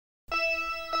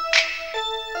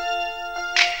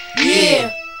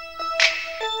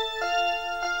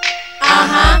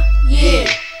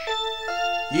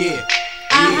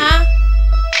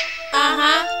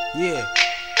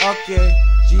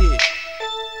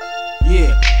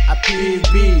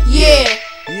PB.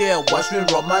 Yeah, watch me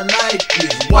rock my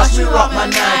Nikes. Watch me rock my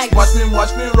Nikes. Watch me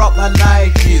rock my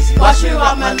Nikes. Watch me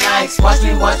rock my Nikes. Watch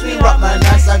me rock my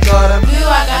Nikes. I got them blue,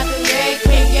 I got them red.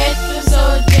 Can't get them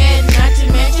so dead. Not to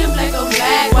mention black on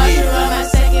black. Watch me run my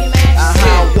second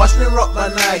match. Watch me rock my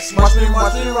Nikes. Watch me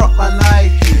rock my Nikes.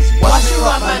 Watch me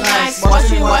rock my Nikes.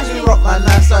 Watch me rock my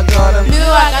Nikes. I got them blue,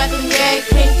 I got them red.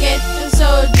 Can't get them so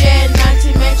dead. Not to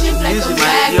mention black on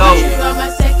black. Watch me run my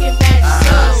second match.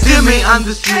 See me on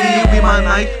the street, you be my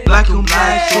knife, black and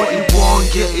black, short and warm,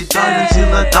 get it done until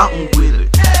I'm done with it.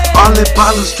 All the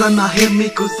bottles tryna hit me,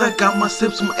 cause I got my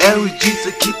sips from every G's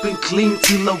to keep it clean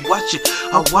till I watch it,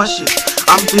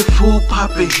 I'm the fool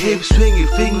popping, hip swinging,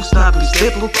 finger snapping,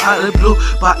 staple by the blue,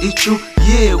 but it's true,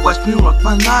 yeah, watch me rock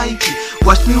my Nike,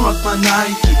 watch me rock my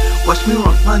Nike, watch me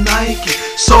rock my Nike,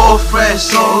 so fresh,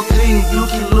 so clean, you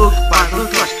can look by the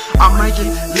touch, I might get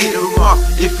little rough,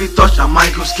 if you touch I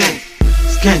might go skank.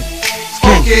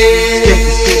 Okay,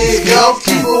 yo,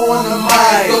 people on the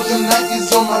mic. Got the Nikes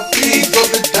on my feet, got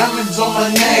the diamonds on my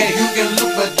neck. You can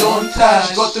look but don't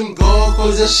touch. Got them gold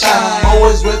cause they shine.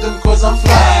 Always wear them cause I'm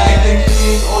fly. Keep them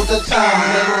clean all the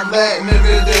time. Never black,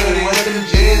 never dirty. Wear them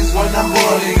jeans when I'm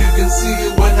balling. You can see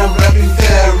it when I'm rapping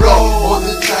terror all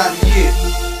the time.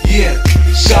 Yeah,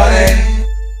 shawty.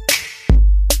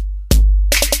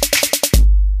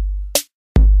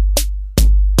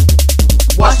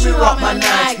 Watch me rock my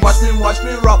Nikes. Watch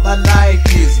me rock my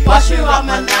Nikes. Watch me rock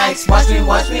my Nikes. Watch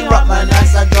me rock my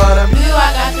Nikes. I got them blue, I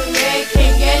got them red.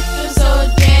 Can't get them so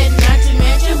dead. Not to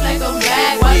mention black on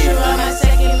black. Watch me run my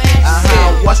second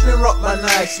match. Watch me rock my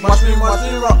Nikes. Watch me rock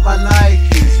my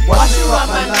Nikes. Watch me rock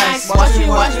my Nikes.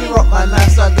 Watch me rock my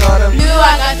Nikes. I got them blue,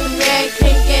 I got them red.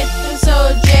 Can't get them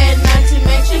so dead. Not to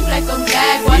mention black on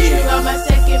black. Watch me run my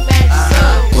second match.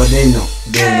 Well, they know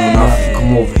nothing.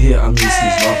 Come over here, I'm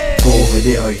useless, bro. Go over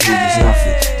there, all you hear is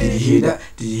nothing. Did you hear that?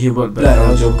 Did you hear what black?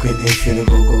 I'm joking, ain't finna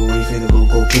go, ain't finna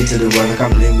go into the world like I'm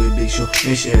playing with Big Show.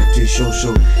 Make sure to show.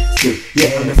 Still,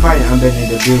 yeah, on the fire, I'm bending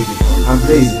the building. I'm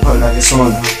blazing, hot like a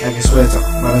sauna, like a sweater,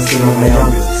 but I'm still on my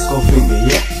ambulance. Go figure,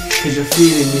 yeah. Cause you're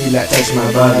feeling me like touch my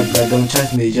body, but don't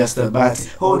touch me, just about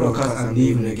it. Hold on, cause I'm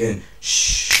leaving again.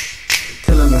 Shh.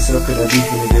 Telling myself could I be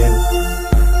feeling again.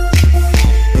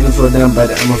 Ain't flow down by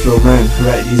the I'ma flow man.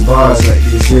 Write these bars like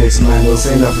these lyrics, man. Don't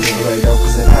say nothing right now,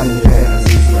 cause I'm in your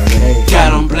head.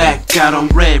 Got on black, got on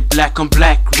red, black on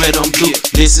black, red on blue.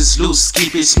 This is loose,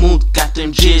 keep it smooth. Got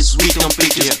them J's, we them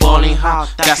pictures balling hard.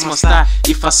 That's my style.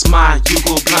 If I smile, you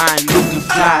go blind. Looking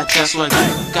fly, that's what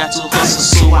I got to hustle,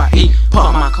 so I eat.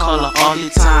 Pop my collar all the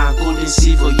time. Golden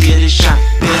silver, yeah, they shine.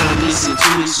 Better listen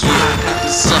to it, so I got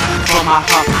this up from my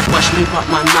heart. Watch me rock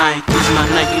my Nike, cause my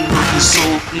Nike looking so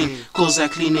clean. Cause I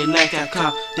clean it like a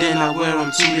car, then I wear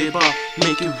them to the bar.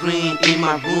 Make it rain in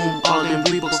my room, all them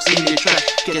Reeboks in the trash.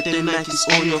 Get the Nikes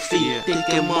on your feet, take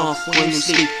them off when you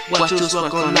sleep. Watch us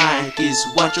rock on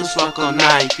Nikes, watch us rock on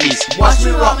Nikes. Watch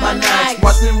me rock my Nikes.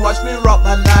 Watch me rock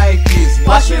my Nikes.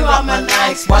 Watch me rock my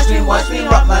Nikes. Watch me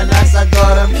rock my Nikes. I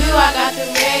got them blue, I got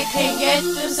them red. Can't get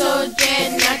them so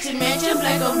dead. Not to mention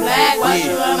black on black. Watch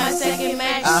me run my second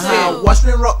match. Watch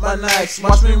me rock my Nikes.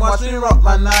 Watch me rock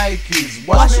my Nikes.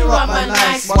 Watch me rock my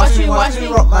Nikes. Watch me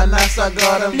rock my Nikes. I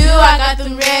got them blue, I got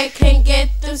them red. Can't get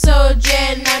them so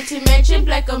dead. Not to mention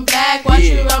black on black. Watch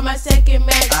me run my second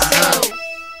match.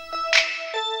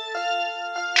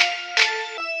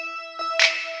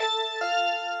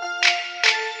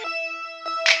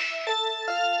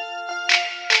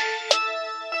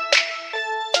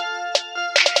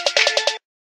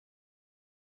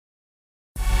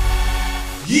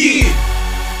 Yeah,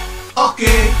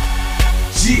 okay,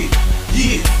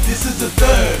 yeah, this is the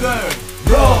third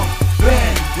raw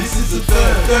band, this is the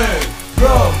third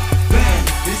raw band,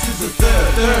 this is the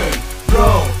third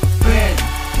raw band.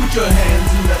 Put your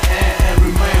hands in the air and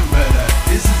remember that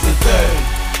this is the third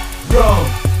raw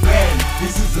band,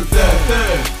 this is the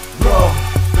third raw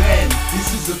band, this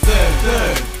is the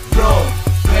third raw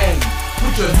band.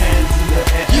 Put your hands in the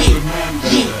air and remember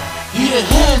that. Yeah,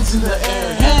 hands in the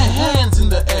air, hands in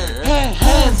the air,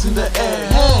 hands in the air,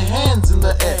 hands in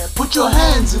the air. Put your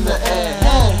hands in the air,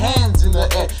 hands in the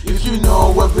air. If you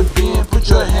know where we've been, put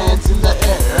your hands in the